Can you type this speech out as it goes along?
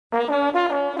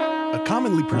A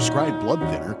commonly prescribed blood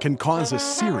thinner can cause a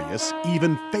serious,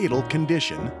 even fatal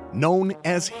condition known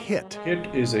as HIT.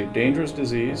 HIT is a dangerous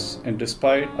disease, and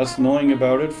despite us knowing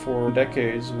about it for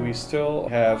decades, we still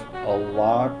have a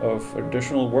lot of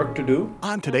additional work to do.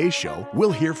 On today's show,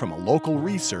 we'll hear from a local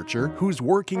researcher who's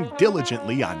working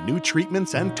diligently on new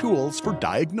treatments and tools for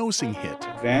diagnosing HIT.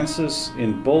 Advances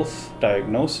in both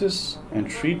diagnosis and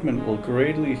treatment will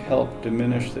greatly help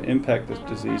diminish the impact this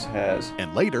disease has.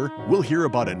 And later, we'll hear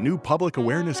about a new public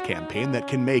awareness campaign that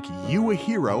can make you a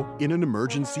hero in an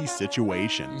emergency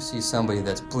situation. You see somebody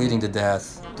that's bleeding to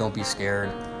death, don't be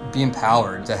scared. Be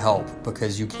empowered to help,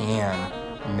 because you can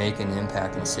make an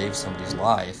impact and save somebody's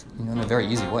life, in a very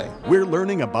easy way. We're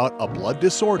learning about a blood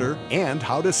disorder and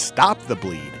how to stop the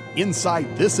bleed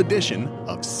inside this edition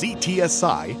of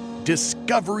CTSI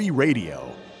Discovery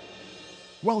Radio.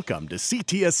 Welcome to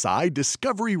CTSI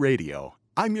Discovery Radio.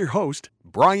 I'm your host,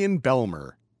 Brian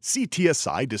Belmer.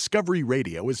 CTSI Discovery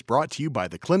Radio is brought to you by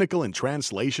the Clinical and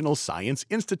Translational Science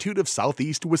Institute of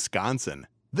Southeast Wisconsin.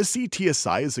 The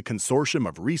CTSI is a consortium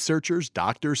of researchers,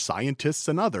 doctors, scientists,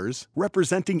 and others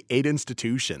representing 8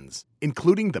 institutions,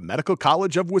 including the Medical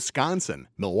College of Wisconsin,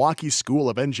 Milwaukee School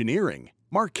of Engineering,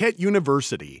 Marquette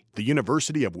University, the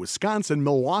University of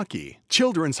Wisconsin-Milwaukee,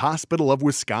 Children's Hospital of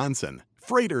Wisconsin,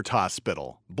 Froedtert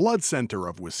Hospital, Blood Center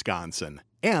of Wisconsin,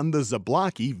 and the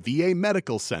Zablocki VA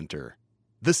Medical Center.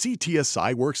 The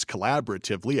CTSI works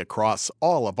collaboratively across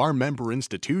all of our member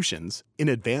institutions in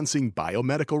advancing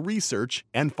biomedical research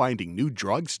and finding new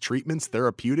drugs, treatments,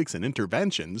 therapeutics, and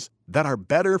interventions that are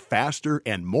better, faster,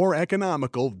 and more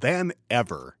economical than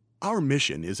ever. Our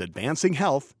mission is advancing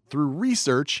health through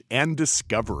research and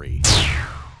discovery.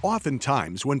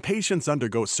 Oftentimes, when patients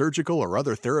undergo surgical or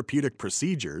other therapeutic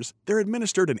procedures, they're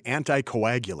administered an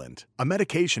anticoagulant, a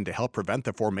medication to help prevent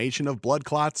the formation of blood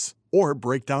clots or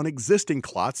break down existing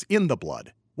clots in the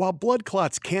blood. While blood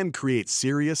clots can create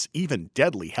serious, even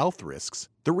deadly health risks,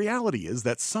 the reality is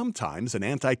that sometimes an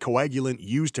anticoagulant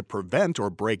used to prevent or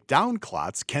break down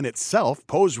clots can itself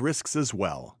pose risks as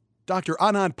well. Dr.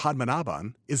 Anand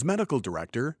Padmanabhan is Medical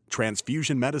Director,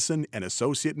 Transfusion Medicine and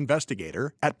Associate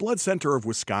Investigator at Blood Center of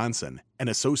Wisconsin, and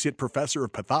Associate Professor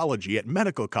of Pathology at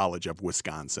Medical College of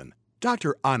Wisconsin.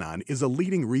 Dr. Anand is a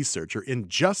leading researcher in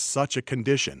just such a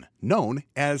condition, known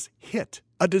as HIT,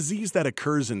 a disease that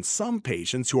occurs in some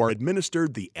patients who are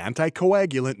administered the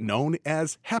anticoagulant known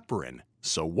as heparin.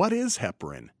 So what is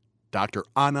heparin? Dr.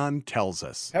 Anand tells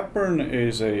us. Heparin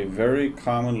is a very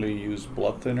commonly used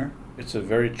blood thinner. It's a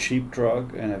very cheap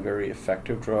drug and a very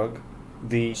effective drug.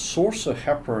 The source of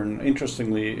heparin,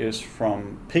 interestingly, is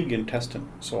from pig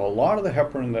intestine. So a lot of the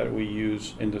heparin that we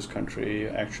use in this country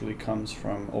actually comes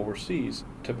from overseas,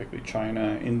 typically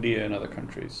China, India, and other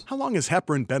countries. How long has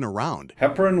heparin been around?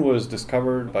 Heparin was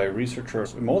discovered by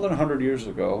researchers more than 100 years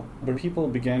ago, but people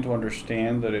began to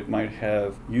understand that it might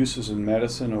have uses in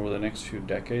medicine over the next few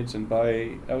decades. And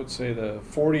by, I would say, the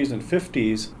 40s and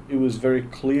 50s, it was very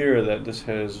clear that this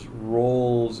has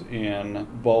roles in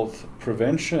both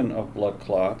prevention of blood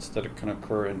clots that can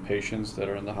occur in patients that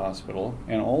are in the hospital,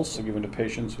 and also given to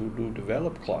patients who do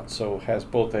develop clots. So it has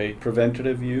both a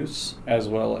preventative use as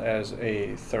well as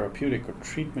a therapeutic or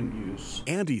treatment use.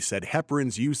 Andy said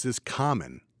heparin's use is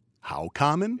common. How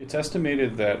common? It's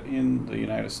estimated that in the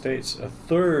United States, a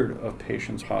third of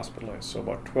patients hospitalized, so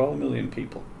about 12 million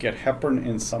people, get heparin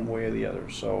in some way or the other.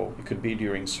 So it could be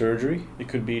during surgery, it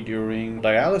could be during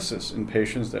dialysis in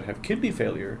patients that have kidney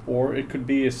failure, or it could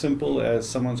be as simple as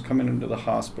someone's coming into the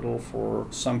hospital for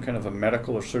some kind of a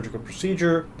medical or surgical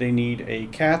procedure. They need a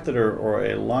catheter or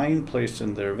a line placed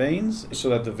in their veins so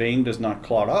that the vein does not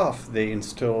clot off. They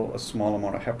instill a small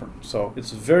amount of heparin. So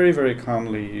it's very, very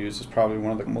commonly used. It's probably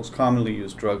one of the most commonly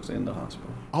used drugs in the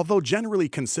hospital. Although generally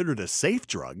considered a safe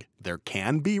drug, there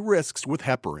can be risks with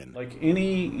heparin. Like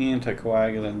any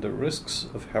anticoagulant, the risks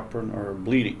of heparin are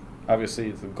bleeding. Obviously,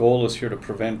 the goal is here to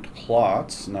prevent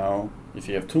clots. Now, if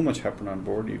you have too much heparin on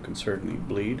board, you can certainly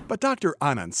bleed. But Dr.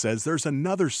 Anand says there's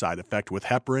another side effect with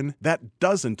heparin that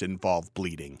doesn't involve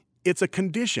bleeding. It's a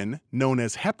condition known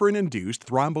as heparin-induced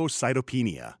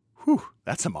thrombocytopenia. Whew,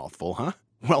 that's a mouthful, huh?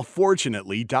 Well,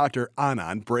 fortunately, Dr.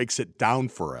 Anand breaks it down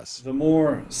for us. The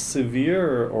more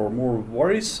severe or more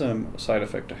worrisome side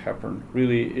effect of heparin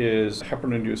really is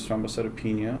heparin-induced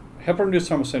thrombocytopenia. Heparin-induced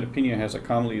thrombocytopenia has a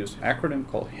commonly used acronym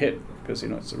called HIT because,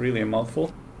 it's really a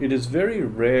mouthful. It is very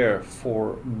rare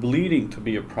for bleeding to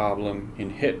be a problem in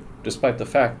HIT, despite the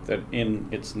fact that in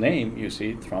its name you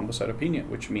see thrombocytopenia,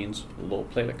 which means low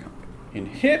platelet count. In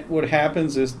HIT, what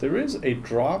happens is there is a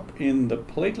drop in the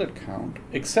platelet count,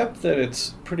 except that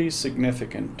it's pretty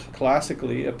significant.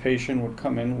 Classically, a patient would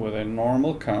come in with a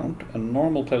normal count. A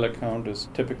normal platelet count is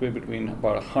typically between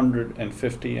about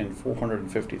 150 and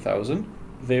 450,000.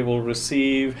 They will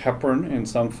receive heparin in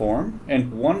some form,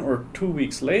 and 1 or 2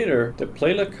 weeks later, the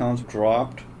platelet counts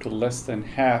dropped to less than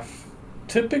half.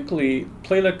 Typically,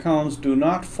 platelet counts do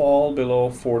not fall below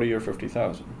 40 or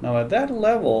 50,000. Now, at that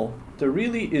level, there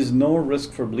really is no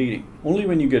risk for bleeding. Only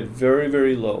when you get very,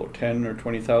 very low, 10 or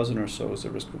 20,000 or so, is the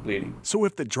risk of bleeding. So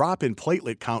if the drop in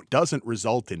platelet count doesn't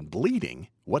result in bleeding,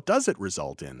 what does it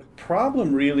result in? The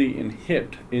problem really in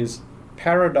HIT is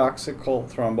paradoxical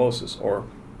thrombosis, or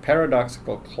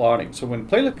paradoxical clotting. So when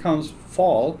platelet counts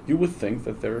fall, you would think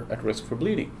that they're at risk for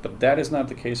bleeding, but that is not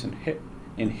the case in HIT.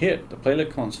 In HIT, the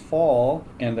platelet counts fall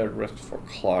and they're at risk for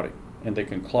clotting. And they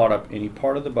can clot up any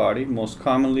part of the body. Most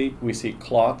commonly, we see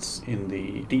clots in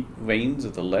the deep veins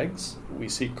of the legs. We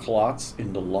see clots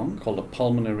in the lung called a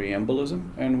pulmonary embolism.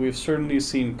 And we've certainly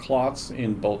seen clots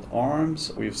in both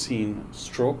arms. We've seen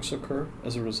strokes occur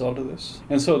as a result of this.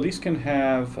 And so these can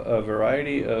have a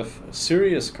variety of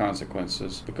serious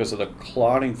consequences because of the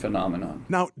clotting phenomenon.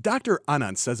 Now, Dr.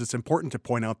 Anand says it's important to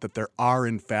point out that there are,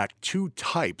 in fact, 2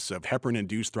 types of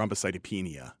heparin-induced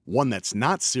thrombocytopenia. One that's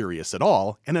not serious at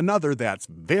all, and another that's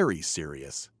very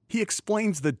serious. He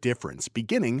explains the difference,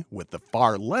 beginning with the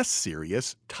far less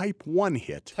serious type 1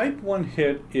 HIT. Type 1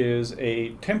 HIT is a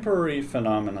temporary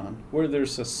phenomenon where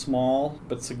there's a small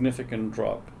but significant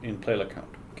drop in platelet count.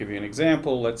 I'll give you an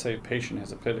example. Let's say a patient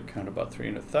has a platelet count of about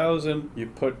 300,000. You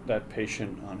put that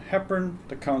patient on heparin.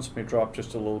 The counts may drop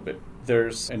just a little bit.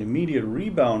 There's an immediate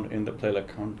rebound in the platelet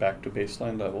count back to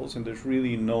baseline levels, and there's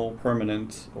really no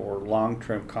permanent or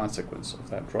long-term consequence of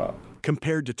that drop.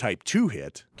 Compared to type 2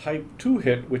 HIT, Type 2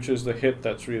 HIT, which is the HIT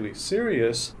that's really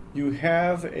serious, you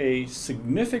have a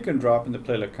significant drop in the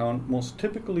platelet count, most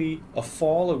typically a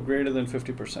fall of greater than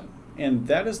 50%. And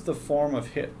that is the form of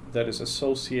HIT that is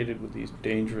associated with these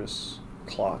dangerous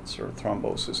clots or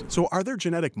thrombosis. So are there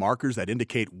genetic markers that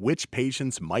indicate which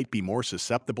patients might be more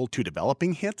susceptible to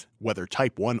developing HIT, whether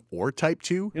type 1 or type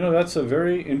 2? You know, that's a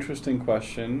very interesting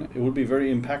question. It would be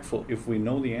very impactful if we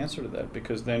know the answer to that,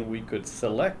 because then we could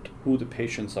select who the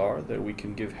patients are that we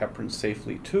can give heparin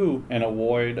safely to and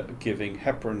avoid giving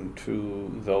heparin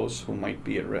to those who might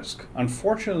be at risk.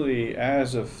 Unfortunately,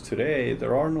 as of today,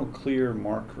 there are no clear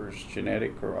markers,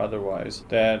 genetic or otherwise,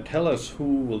 that tell us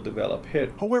who will develop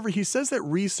HIT. However, he says that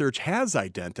research has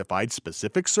identified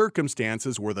specific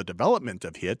circumstances where the development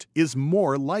of HIT is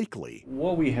more likely.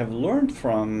 What we have learned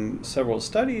from several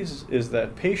studies is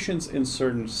that patients in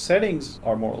certain settings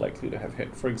are more likely to have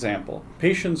HIT. For example,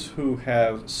 patients who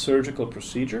have surgical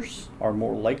procedures are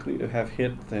more likely to have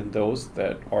HIT than those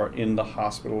that are in the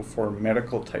hospital for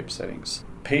medical type settings.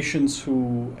 Patients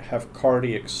who have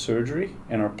cardiac surgery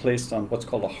and are placed on what's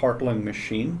called a heart-lung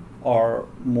machine are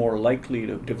more likely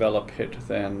to develop HIT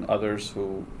than others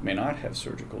who may not have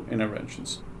surgical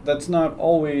interventions. That's not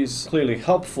always clearly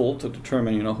helpful to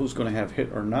determine, who's going to have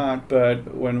HIT or not,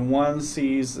 but when one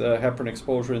sees heparin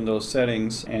exposure in those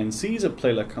settings and sees a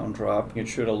platelet count drop, it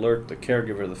should alert the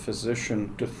caregiver, the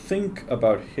physician, to think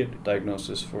about HIT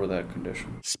diagnosis for that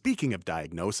condition. Speaking of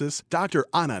diagnosis, Dr.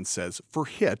 Anand says for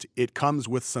HIT, it comes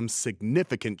with some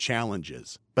significant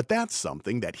challenges. But that's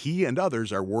something that he and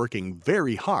others are working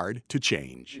very hard to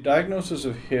change. The diagnosis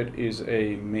of HIT is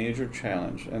a major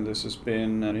challenge, and this has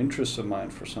been an interest of mine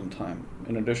for some time.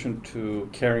 In addition to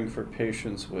caring for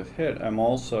patients with HIT, I'm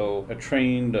also a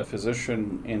trained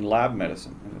physician in lab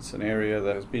medicine, and it's an area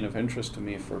that has been of interest to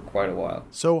me for quite a while.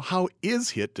 So how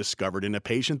is HIT discovered in a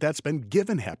patient that's been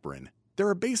given heparin? There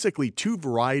are basically 2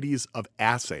 varieties of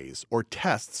assays or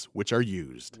tests which are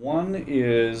used. One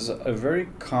is a very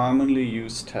commonly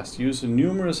used test used in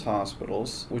numerous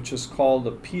hospitals, which is called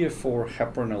the PF4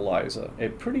 heparin ELISA, a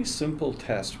pretty simple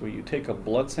test where you take a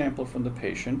blood sample from the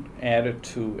patient, add it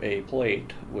to a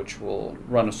plate, which will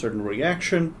run a certain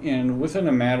reaction, and within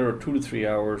a matter of 2 to 3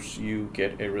 hours, you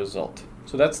get a result.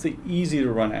 So that's the easy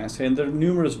to run assay, and there are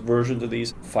numerous versions of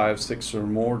these, 5, 6 or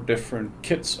more different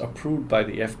kits approved by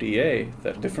the FDA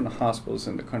that different hospitals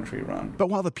in the country run. But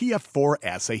while the PF4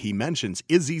 assay he mentions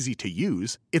is easy to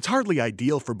use, it's hardly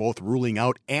ideal for both ruling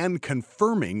out and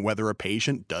confirming whether a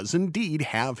patient does indeed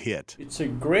have HIT. It's a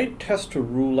great test to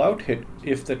rule out HIT.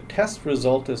 If the test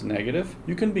result is negative,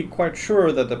 you can be quite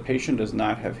sure that the patient does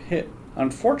not have HIT.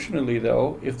 Unfortunately,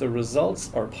 though, if the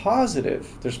results are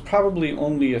positive, there's probably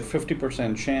only a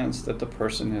 50% chance that the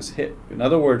person has HIT. In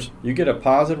other words, you get a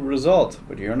positive result,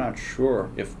 but you're not sure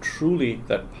if truly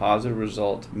that positive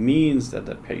result means that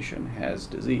the patient has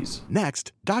disease.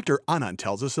 Next, Dr. Anand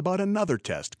tells us about another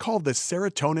test called the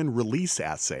Serotonin Release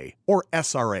Assay, or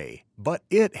SRA. But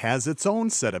it has its own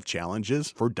set of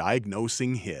challenges for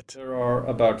diagnosing HIT. There are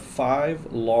about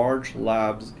 5 large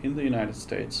labs in the United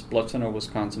States, Blood Center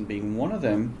Wisconsin being one of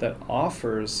them, that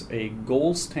offers a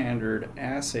gold standard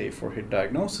assay for HIT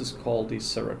diagnosis called the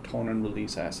Serotonin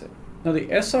Release Assay. Now, the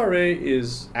SRA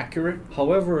is accurate.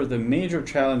 However, the major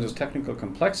challenge is technical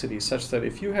complexity, such that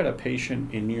if you had a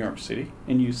patient in New York City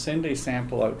and you send a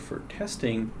sample out for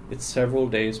testing, it's several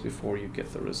days before you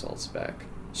get the results back.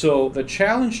 So the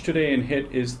challenge today in HIT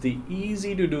is the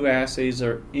easy-to-do assays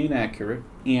are inaccurate,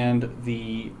 and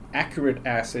the accurate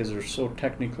assays are so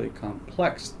technically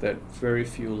complex that very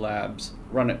few labs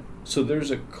run it. So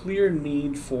there's a clear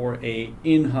need for an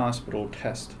in-hospital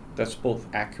test that's both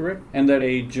accurate and that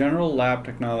a general lab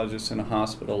technologist in a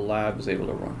hospital lab is able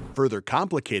to run. Further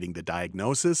complicating the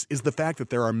diagnosis is the fact that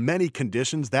there are many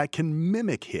conditions that can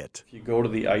mimic HIT. If you go to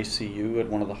the ICU at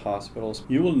one of the hospitals,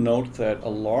 you will note that a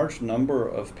large number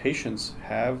of patients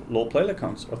have low platelet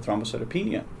counts or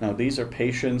thrombocytopenia. Now, these are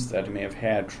patients that may have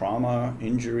had trauma,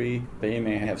 injury, they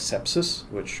may have sepsis,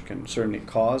 which can certainly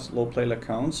cause low platelet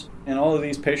counts, and all of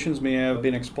these patients may have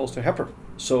been exposed to heparin.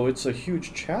 So it's a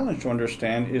huge challenge to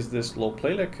understand, is this low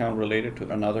platelet count related to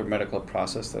another medical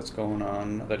process that's going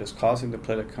on that is causing the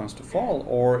platelet counts to fall,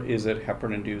 or is it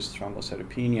heparin-induced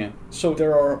thrombocytopenia? So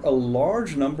there are a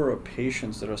large number of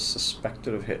patients that are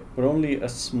suspected of HIT, but only a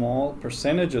small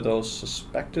percentage of those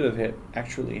suspected of HIT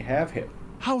actually have HIT.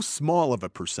 How small of a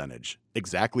percentage?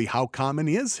 Exactly how common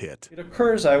is HIT? It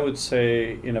occurs, I would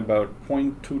say, in about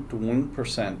 0.2 to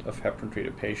 1% of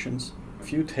heparin-treated patients.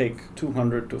 If you take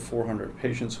 200 to 400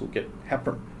 patients who get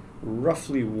heparin,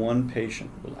 roughly one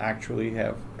patient will actually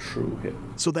have true HIT.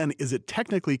 So then, is it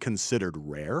technically considered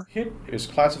rare? HIT is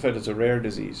classified as a rare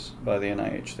disease by the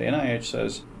NIH. The NIH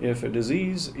says if a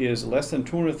disease is less than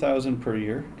 200,000 per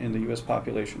year in the U.S.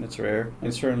 population, it's rare,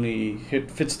 and certainly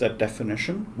HIT fits that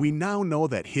definition. We now know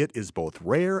that HIT is both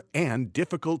rare and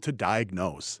difficult to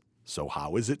diagnose. So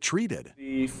how is it treated?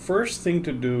 The first thing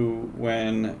to do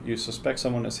when you suspect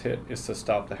someone has HIT is to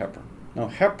stop the heparin. Now,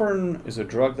 heparin is a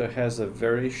drug that has a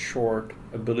very short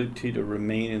ability to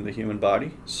remain in the human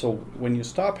body. So when you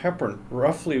stop heparin,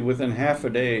 roughly within half a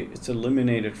day, it's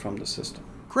eliminated from the system.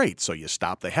 Great, so you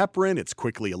stop the heparin, it's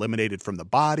quickly eliminated from the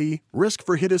body. Risk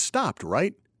for HIT is stopped,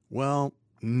 right? Well,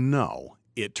 no.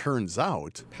 It turns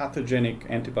out pathogenic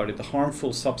antibody, the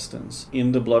harmful substance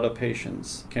in the blood of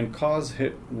patients, can cause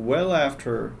HIT well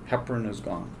after heparin is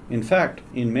gone. In fact,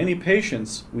 in many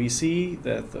patients, we see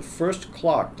that the first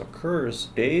clot occurs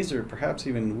days or perhaps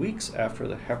even weeks after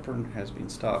the heparin has been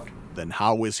stopped. Then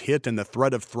how is HIT and the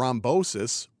threat of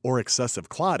thrombosis, or excessive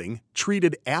clotting,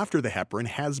 treated after the heparin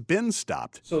has been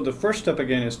stopped? So the first step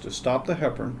again is to stop the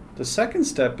heparin. The second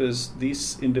step is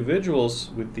these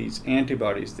individuals with these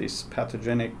antibodies, these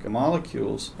pathogenic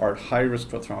molecules, are at high risk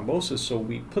for thrombosis. So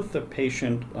we put the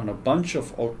patient on a bunch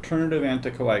of alternative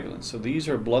anticoagulants. So these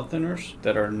are blood thinners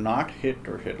that are not HIT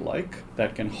or HIT-like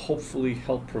that can hopefully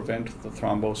help prevent the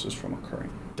thrombosis from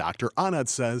occurring. Dr. Anand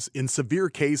says in severe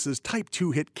cases, type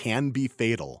 2 HIT can be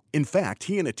fatal. In fact,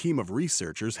 he and a team of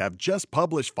researchers have just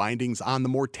published findings on the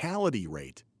mortality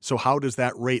rate. So how does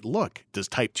that rate look? Does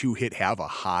type 2 HIT have a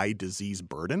high disease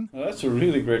burden? Well, that's a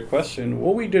really great question.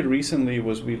 What we did recently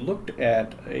was we looked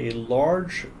at a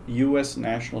large U.S.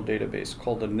 national database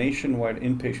called the Nationwide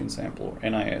Inpatient Sample, or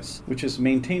NIS, which is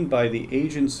maintained by the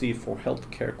Agency for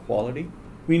Healthcare Quality.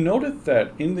 We noted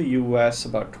that in the U.S.,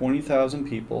 about 20,000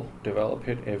 people develop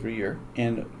HIT every year,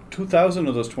 and 2,000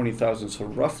 of those 20,000, so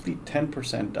roughly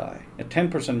 10% die. A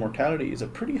 10% mortality is a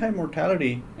pretty high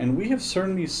mortality, and we have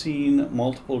certainly seen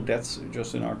multiple deaths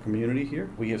just in our community here.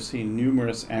 We have seen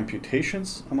numerous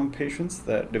amputations among patients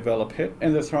that develop HIT,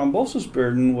 and the thrombosis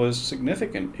burden was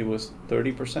significant. It was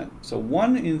 30%. So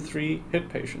 1 in 3 HIT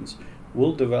patients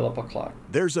will develop a clot.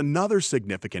 There's another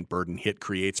significant burden HIT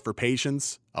creates for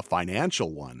patients, a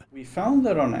financial one. We found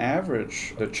that on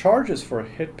average, the charges for a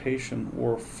HIT patient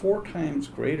were 4 times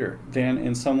greater than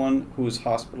in someone who is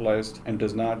hospitalized and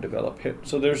does not develop HIT.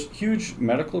 So there's huge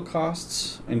medical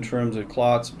costs in terms of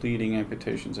clots, bleeding,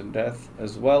 amputations, and death,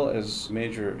 as well as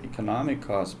major economic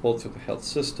costs, both to the health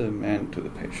system and to the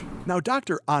patient. Now,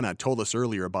 Dr. Anand told us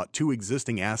earlier about 2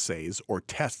 existing assays or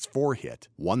tests for HIT,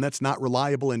 one that's not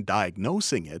reliable in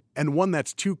diagnosing it, and one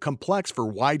that's too complex for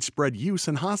widespread use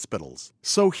in hospitals.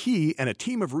 So So he and a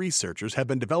team of researchers have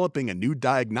been developing a new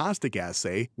diagnostic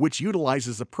assay which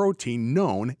utilizes a protein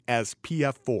known as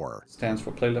PF4. It stands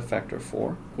for platelet factor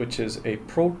 4, which is a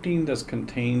protein that's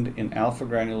contained in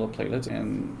alpha-granular platelets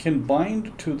and can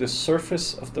bind to the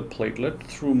surface of the platelet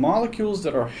through molecules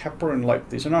that are heparin-like.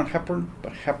 These are not heparin,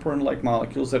 but heparin-like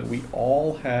molecules that we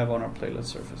all have on our platelet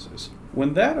surfaces.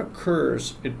 When that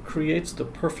occurs, it creates the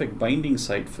perfect binding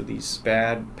site for these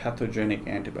bad pathogenic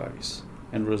antibodies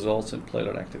and results in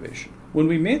platelet activation. When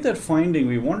we made that finding,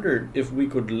 we wondered if we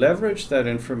could leverage that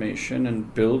information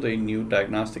and build a new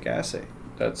diagnostic assay.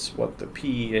 That's what the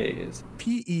PEA is.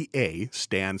 PEA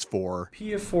stands for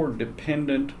PF4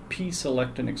 dependent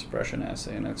P-selectin expression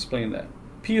assay, and I'll explain that.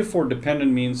 PF4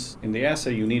 dependent means in the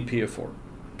assay you need PF4.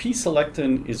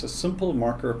 P-selectin is a simple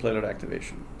marker of platelet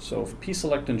activation. So if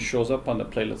P-selectin shows up on the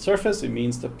platelet surface, it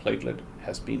means the platelet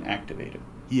has been activated.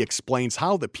 He explains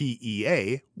how the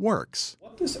PEA works.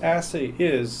 What this assay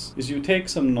is you take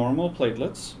some normal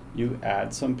platelets, you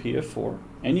add some PF4,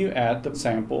 and you add the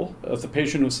sample of the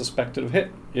patient who's suspected of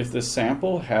HIT. If the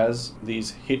sample has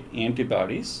these HIT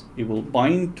antibodies, it will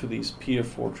bind to these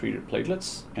PF4 treated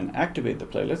platelets and activate the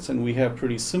platelets, and we have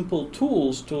pretty simple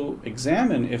tools to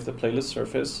examine if the platelet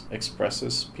surface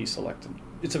expresses P-selectin.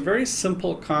 It's a very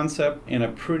simple concept and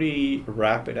a pretty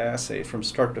rapid assay. From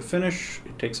start to finish,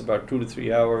 it takes about 2 to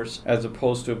 3 hours, as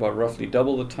opposed to about roughly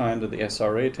double the time that the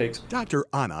SRA takes. Dr.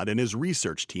 Anand and his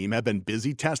research team have been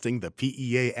busy testing the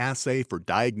PEA assay for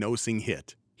diagnosing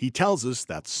HIT. He tells us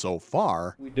that so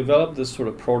far, we developed this sort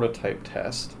of prototype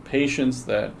test. Patients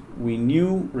that we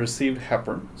knew received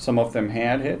heparin. Some of them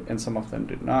had HIT and some of them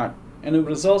did not. And the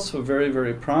results were very,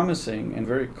 very promising and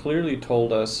very clearly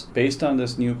told us, based on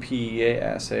this new PEA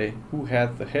assay, who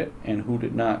had the HIT and who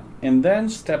did not. And then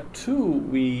step 2,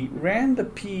 we ran the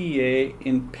PEA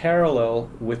in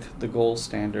parallel with the gold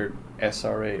standard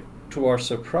SRA. To our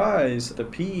surprise, the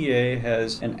PEA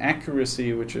has an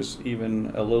accuracy which is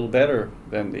even a little better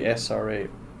than the SRA.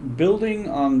 Building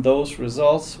on those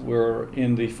results, we're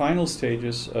in the final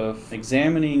stages of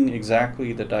examining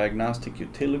exactly the diagnostic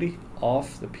utility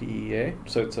of the PEA.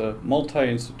 So it's a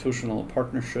multi-institutional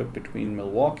partnership between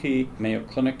Milwaukee, Mayo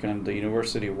Clinic, and the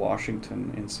University of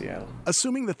Washington in Seattle.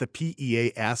 Assuming that the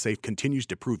PEA assay continues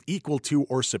to prove equal to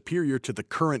or superior to the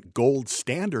current gold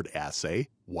standard assay,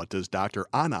 what does Dr.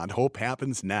 Anand hope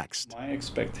happens next? My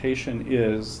expectation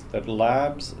is that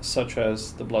labs such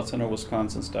as the Blood Center of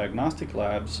Wisconsin's diagnostic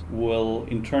labs will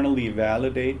internally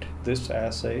validate this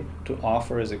assay to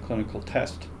offer as a clinical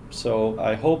test. So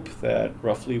I hope that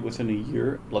roughly within a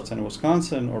year, Blood Center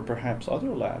Wisconsin or perhaps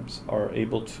other labs are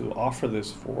able to offer this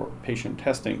for patient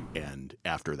testing. And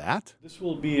after that? This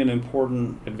will be an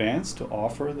important advance to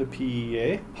offer the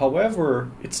PEA.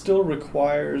 However, it still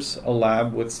requires a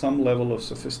lab with some level of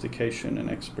sophistication and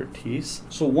expertise.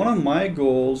 So one of my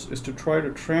goals is to try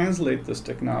to translate this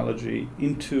technology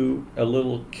into a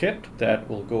little kit that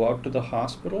will go out to the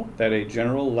hospital, that a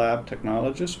general lab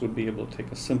technologist would be able to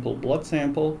take a simple blood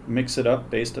sample, mix it up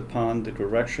based upon the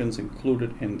directions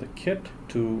included in the kit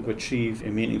to achieve a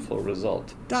meaningful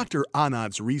result. Dr.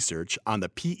 Anand's research on the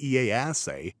PEA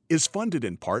assay is funded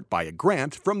in part by a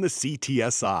grant from the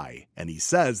CTSI, and he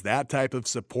says that type of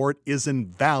support is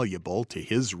invaluable to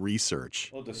his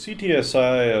research. Well, the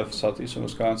CTSI of Southeastern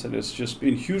Wisconsin has just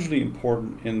been hugely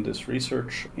important in this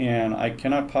research, and I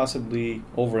cannot possibly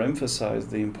overemphasize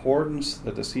the importance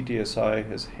that the CTSI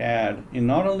has had in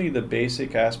not only the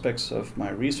basic aspects of my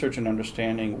research and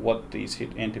understanding what these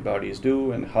HIT antibodies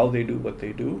do and how they do what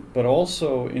they do, but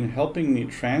also in helping me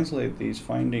translate these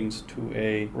findings to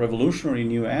a revolutionary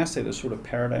new assay that's sort of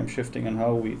paradigm shifting on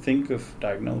how we think of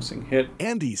diagnosing HIT.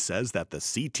 And he says that the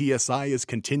CTSI is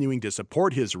continuing to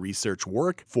support his research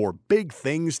work for big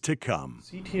things to come.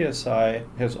 CTSI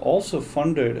has also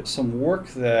funded some work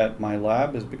that my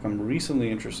lab has become recently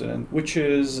interested in, which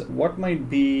is what might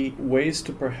be ways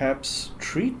to perhaps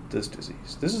treat this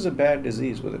disease. This is a bad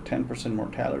disease with a 10%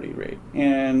 mortality rate.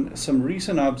 And some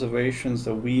recent observations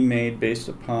that we made based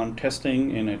upon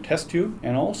testing in a test tube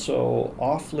and also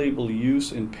off-label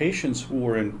use in patients who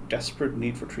were in desperate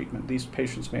need for treatment. These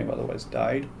patients may have otherwise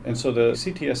died. And so the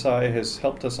CTSI has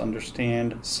helped us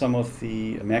understand some of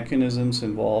the mechanisms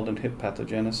involved in HIT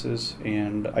pathogenesis,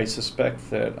 and I suspect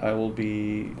that I will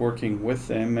be working with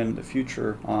them in the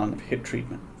future on HIT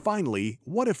treatment. Finally,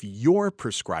 what if you're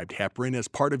prescribed heparin as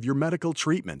part of your medical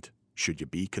treatment? Should you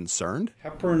be concerned?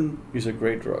 Heparin is a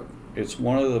great drug. It's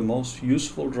one of the most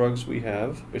useful drugs we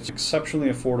have. It's exceptionally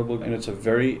affordable and it's a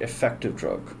very effective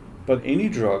drug. But any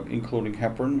drug, including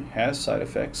heparin, has side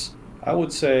effects. I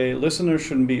would say listeners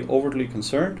shouldn't be overly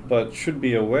concerned, but should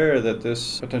be aware that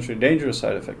this potentially dangerous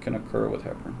side effect can occur with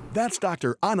heparin. That's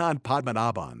Dr. Anand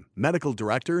Padmanabhan, Medical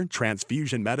Director,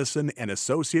 Transfusion Medicine, and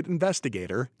Associate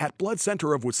Investigator at Blood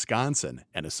Center of Wisconsin,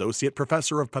 and Associate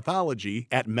Professor of Pathology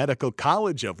at Medical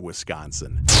College of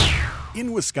Wisconsin.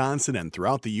 In Wisconsin and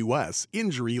throughout the U.S.,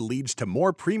 injury leads to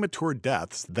more premature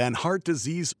deaths than heart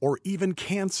disease or even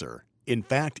cancer. In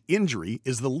fact, injury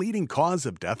is the leading cause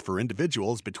of death for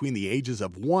individuals between the ages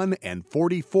of 1 and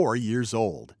 44 years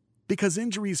old. Because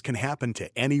injuries can happen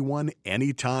to anyone,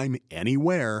 anytime,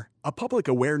 anywhere, a public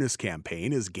awareness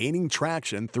campaign is gaining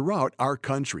traction throughout our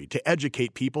country to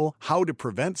educate people how to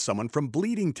prevent someone from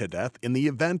bleeding to death in the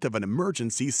event of an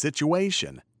emergency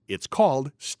situation. It's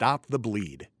called Stop the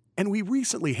Bleed. And we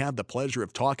recently had the pleasure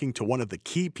of talking to one of the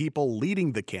key people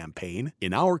leading the campaign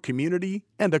in our community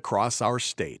and across our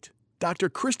state. Dr.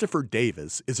 Christopher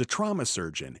Davis is a trauma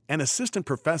surgeon and assistant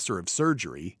professor of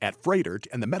surgery at Froedtert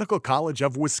and the Medical College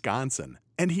of Wisconsin,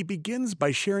 and he begins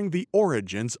by sharing the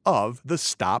origins of the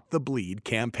Stop the Bleed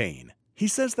campaign. He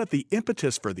says that the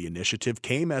impetus for the initiative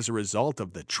came as a result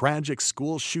of the tragic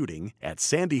school shooting at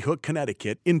Sandy Hook,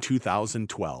 Connecticut in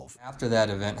 2012. After that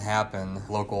event happened,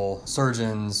 local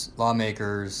surgeons,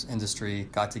 lawmakers, industry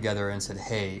got together and said,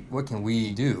 hey, what can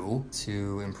we do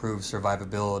to improve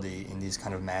survivability in these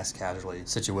kind of mass casualty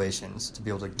situations, to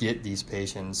be able to get these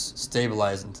patients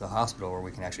stabilized into the hospital where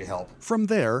we can actually help? From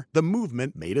there, the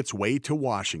movement made its way to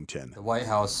Washington. The White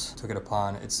House took it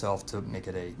upon itself to make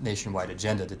it a nationwide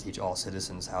agenda to teach all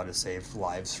citizens how to save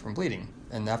lives from bleeding.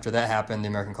 And after that happened, the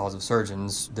American College of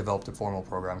Surgeons developed a formal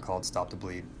program called Stop the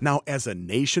Bleed. Now, as a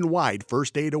nationwide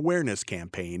first aid awareness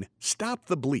campaign, Stop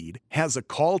the Bleed has a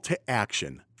call to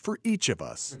action for each of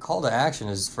us. The call to action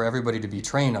is for everybody to be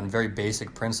trained on very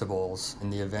basic principles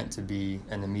in the event to be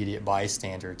an immediate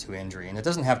bystander to injury. And it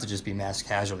doesn't have to just be mass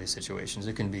casualty situations.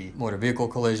 It can be motor vehicle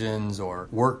collisions or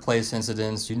workplace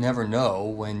incidents. You never know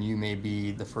when you may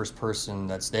be the first person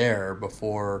that's there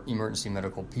before emergency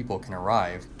medical people can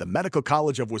arrive. The Medical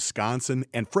College of Wisconsin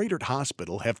and Froedtert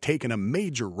Hospital have taken a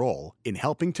major role in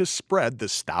helping to spread the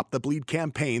Stop the Bleed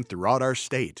campaign throughout our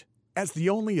state. As the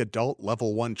only adult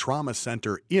Level 1 trauma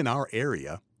center in our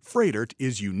area, Froedtert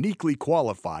is uniquely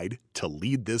qualified to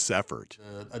lead this effort.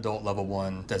 The adult Level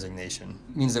 1 designation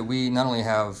means that we not only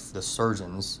have the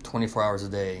surgeons 24 hours a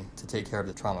day to take care of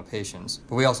the trauma patients,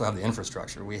 but we also have the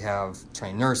infrastructure. We have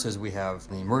trained nurses, we have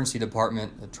the emergency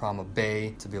department, the trauma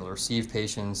bay to be able to receive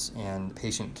patients, and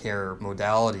patient care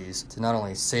modalities to not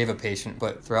only save a patient,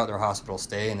 but throughout their hospital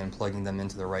stay and then plugging them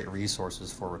into the right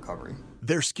resources for recovery.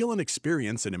 Their skill and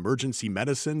experience in emergency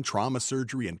medicine, trauma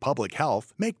surgery, and public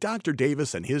health make Dr.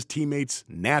 Davis and his teammates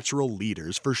natural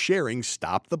leaders for sharing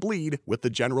Stop the Bleed with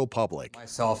the general public.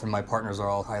 Myself and my partners are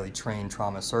all highly trained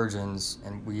trauma surgeons,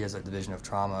 and we as a division of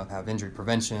trauma have injury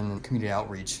prevention and community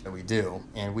outreach that we do.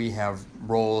 And we have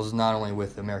roles not only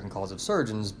with the American College of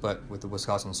Surgeons, but with the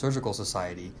Wisconsin Surgical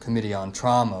Society Committee on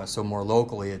Trauma. So more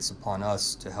locally, it's upon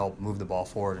us to help move the ball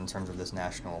forward in terms of this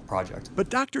national project. But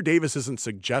Dr. Davis isn't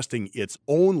suggesting it's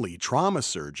only trauma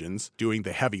surgeons doing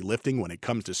the heavy lifting when it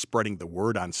comes to spreading the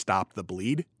word on Stop the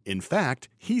Bleed. In fact,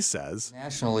 he says,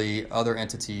 nationally, other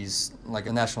entities like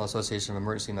the National Association of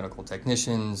Emergency Medical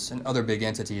Technicians and other big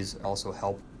entities also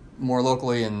help. More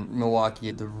locally in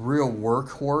Milwaukee, the real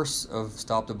workhorse of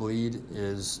Stop the Bleed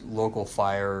is local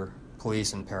fire,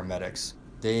 police, and paramedics.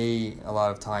 They, a lot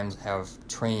of times, have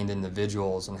trained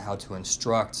individuals on how to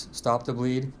instruct Stop the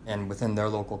Bleed, and within their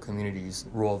local communities,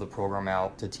 roll the program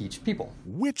out to teach people.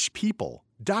 Which people?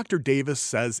 Dr. Davis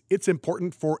says it's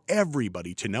important for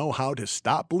everybody to know how to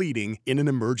stop bleeding in an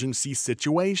emergency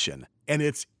situation. And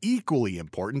it's equally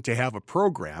important to have a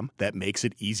program that makes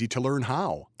it easy to learn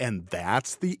how. And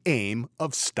that's the aim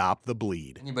of Stop the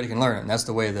Bleed. Anybody can learn it, and that's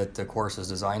the way that the course is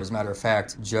designed. As a matter of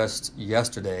fact, just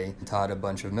yesterday, I taught a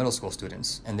bunch of middle school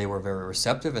students, and they were very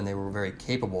receptive and they were very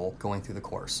capable going through the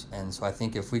course. And so I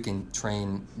think if we can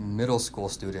train middle school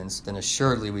students, then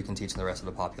assuredly we can teach the rest of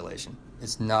the population.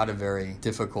 It's not a very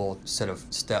difficult set of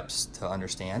steps to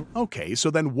understand. Okay, so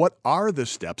then what are the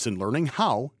steps in learning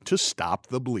how to stop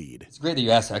the bleed? It's great that you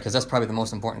asked that, because that's probably the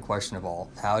most important question of all.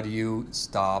 How do you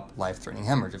stop life-threatening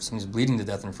hemorrhage? If somebody's bleeding to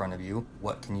death in front of you,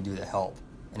 what can you do to help?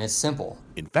 And it's simple.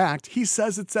 In fact, he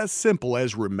says it's as simple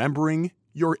as remembering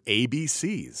your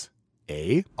ABCs.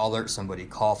 A. Alert somebody,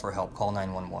 call for help, call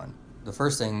 911. The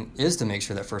first thing is to make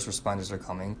sure that first responders are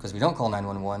coming, because if you don't call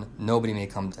 911, nobody may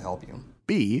come to help you.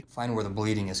 B. Find where the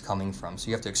bleeding is coming from. So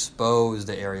you have to expose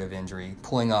the area of injury,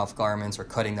 pulling off garments or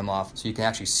cutting them off so you can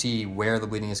actually see where the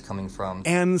bleeding is coming from.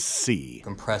 And C.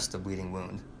 Compress the bleeding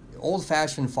wound.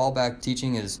 Old-fashioned fallback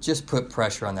teaching is just put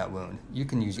pressure on that wound. You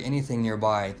can use anything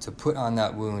nearby to put on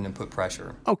that wound and put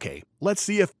pressure. Okay, let's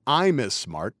see if I'm as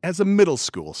smart as a middle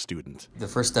school student. The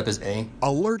first step is A.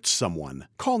 Alert someone.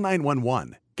 Call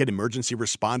 911. Get emergency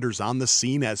responders on the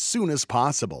scene as soon as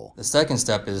possible. The second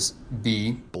step is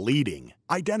B. Bleeding.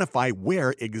 Identify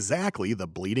where exactly the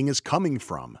bleeding is coming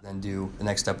from. Then do the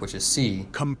next step, which is C.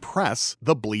 Compress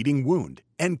the bleeding wound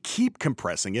and keep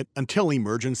compressing it until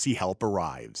emergency help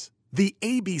arrives. The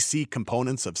ABC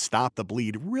components of Stop the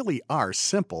Bleed really are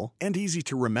simple and easy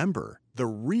to remember. The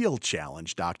real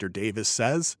challenge, Dr. Davis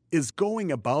says, is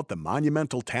going about the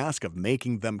monumental task of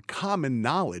making them common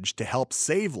knowledge to help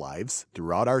save lives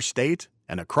throughout our state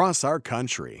and across our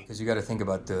country. Because you got to think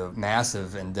about the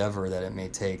massive endeavor that it may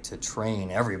take to train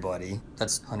everybody.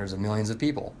 That's hundreds of millions of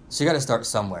people. So you got to start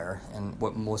somewhere. And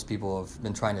what most people have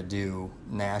been trying to do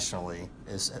nationally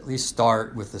is at least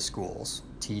start with the schools.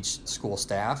 Teach school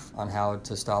staff on how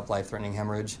to stop life-threatening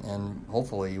hemorrhage, and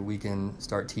hopefully we can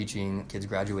start teaching kids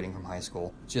graduating from high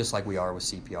school, just like we are with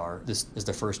CPR. This is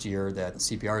the first year that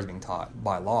CPR is being taught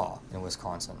by law in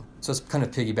Wisconsin. So it's kind of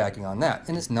piggybacking on that,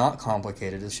 and it's not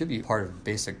complicated. It should be part of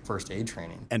basic first aid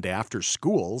training. And after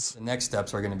schools, the next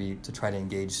steps are going to be to try to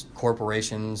engage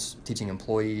corporations, teaching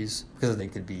employees, because they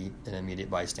could be an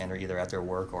immediate bystander either at their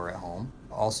work or at home.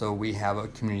 Also, we have a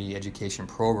community education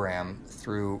program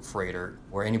through Freighter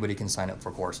where anybody can sign up for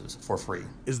courses for free.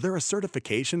 Is there a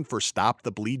certification for Stop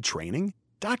the Bleed training?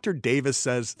 Dr. Davis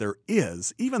says there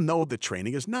is, even though the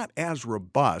training is not as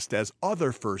robust as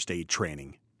other first aid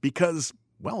training, because,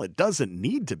 well, it doesn't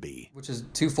need to be. Which is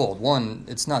twofold. One,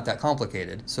 it's not that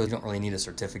complicated, so you don't really need a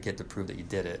certificate to prove that you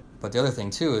did it. But the other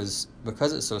thing, too, is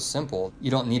because it's so simple, you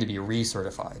don't need to be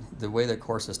recertified. The way that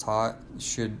course is taught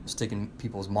should stick in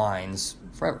people's minds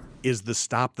forever. Is the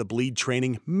Stop the Bleed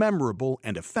training memorable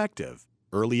and effective?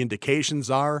 Early indications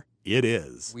are it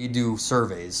is. We do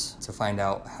surveys to find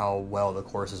out how well the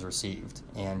course is received,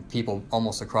 and people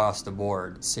almost across the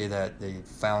board say that they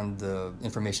found the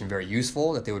information very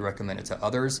useful, that they would recommend it to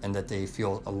others, and that they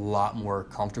feel a lot more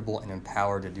comfortable and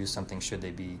empowered to do something should they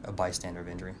be a bystander of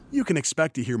injury. You can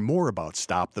expect to hear more about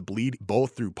Stop the Bleed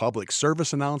both through public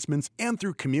service announcements and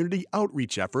through community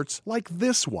outreach efforts like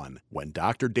this one, when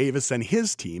Dr. Davis and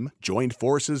his team joined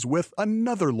forces with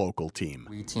another local team.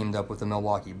 We teamed up with the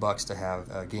Milwaukee Bucks to have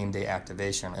a game day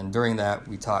activation, and during that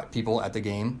we taught people at the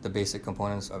game the basic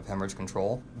components of hemorrhage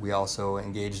control. We also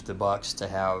engaged the Bucks to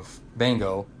have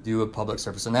Bango do a public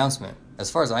service announcement. As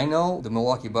far as I know, the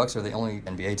Milwaukee Bucks are the only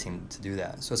NBA team to do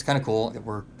that. So it's kind of cool that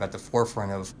we're at the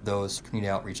forefront of those community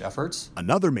outreach efforts.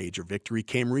 Another major victory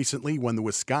came recently when the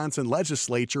Wisconsin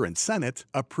Legislature and Senate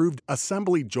approved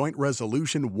Assembly Joint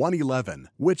Resolution 111,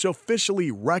 which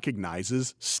officially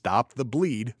recognizes Stop the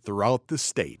Bleed throughout the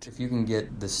state. If you can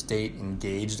get the state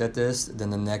engaged at this,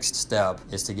 then the next step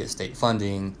is to get state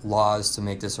funding, laws to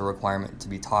make this a requirement to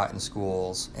be taught in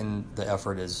schools, and the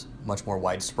effort is much more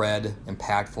widespread,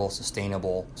 impactful,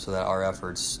 sustainable, so that our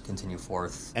efforts continue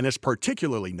forth. And it's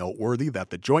particularly noteworthy that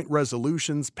the joint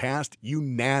resolutions passed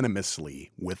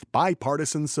unanimously with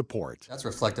bipartisan support. That's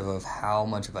reflective of how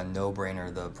much of a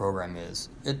no-brainer the program is.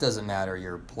 It doesn't matter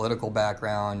your political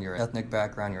background, your ethnic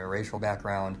background, your racial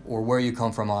background, or where you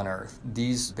come from on earth.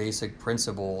 These basic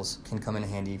principles can come in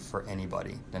handy for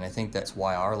anybody. And I think that's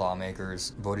why our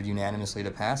lawmakers voted unanimously to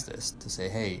pass this, to say,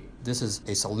 hey, this is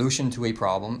a solution to a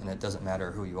problem, and it doesn't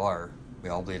matter who you are. We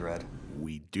all bleed red.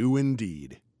 We do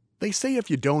indeed. They say if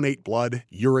you donate blood,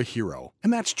 you're a hero.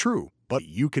 And that's true. But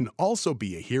you can also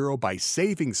be a hero by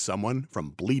saving someone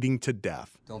from bleeding to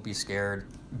death. Don't be scared.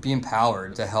 Be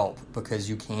empowered to help, because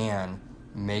you can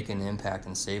make an impact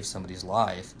and save somebody's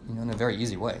life, in a very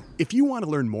easy way. If you want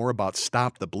to learn more about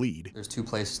Stop the Bleed, there's two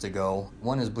places to go.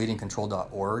 One is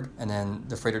bleedingcontrol.org, and then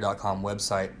the Freighter.com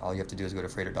website. All you have to do is go to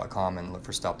Freighter.com and look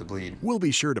for Stop the Bleed. We'll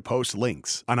be sure to post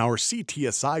links on our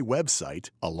CTSI website,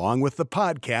 along with the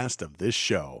podcast of this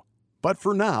show. But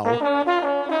for now,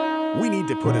 we need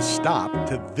to put a stop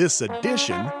to this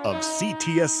edition of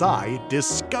CTSI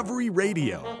Discovery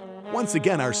Radio. Once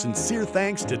again, our sincere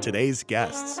thanks to today's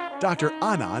guests, Dr.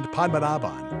 Anand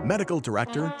Padmanabhan, Medical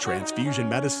Director, Transfusion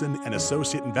Medicine and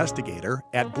Associate Investigator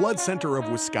at Blood Center of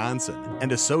Wisconsin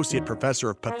and Associate Professor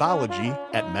of Pathology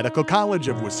at Medical College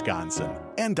of Wisconsin,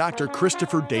 and Dr.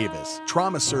 Christopher Davis,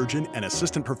 Trauma Surgeon and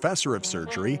Assistant Professor of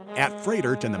Surgery at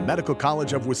Freighter and the Medical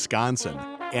College of Wisconsin,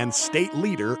 and State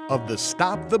Leader of the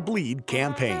Stop the Bleed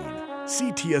campaign.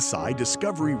 CTSI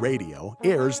Discovery Radio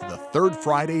airs the third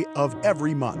Friday of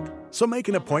every month, so make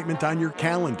an appointment on your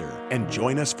calendar and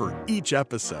join us for each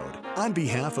episode. On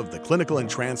behalf of the Clinical and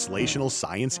Translational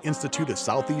Science Institute of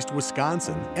Southeast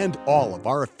Wisconsin and all of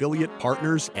our affiliate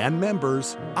partners and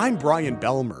members, I'm Brian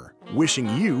Belmer, wishing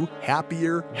you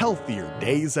happier, healthier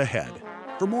days ahead.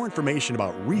 For more information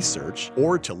about research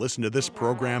or to listen to this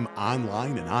program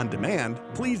online and on demand,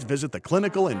 please visit the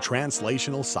Clinical and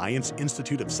Translational Science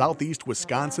Institute of Southeast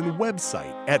Wisconsin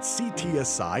website at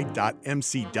ctsi.mcw.edu.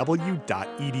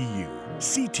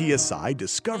 CTSI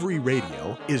Discovery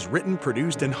Radio is written,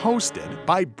 produced, and hosted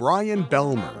by Brian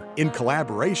Belmer in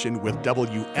collaboration with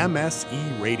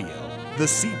WMSE Radio. The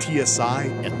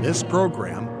CTSI and this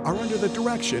program are under the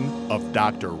direction of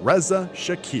Dr. Reza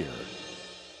Shakir.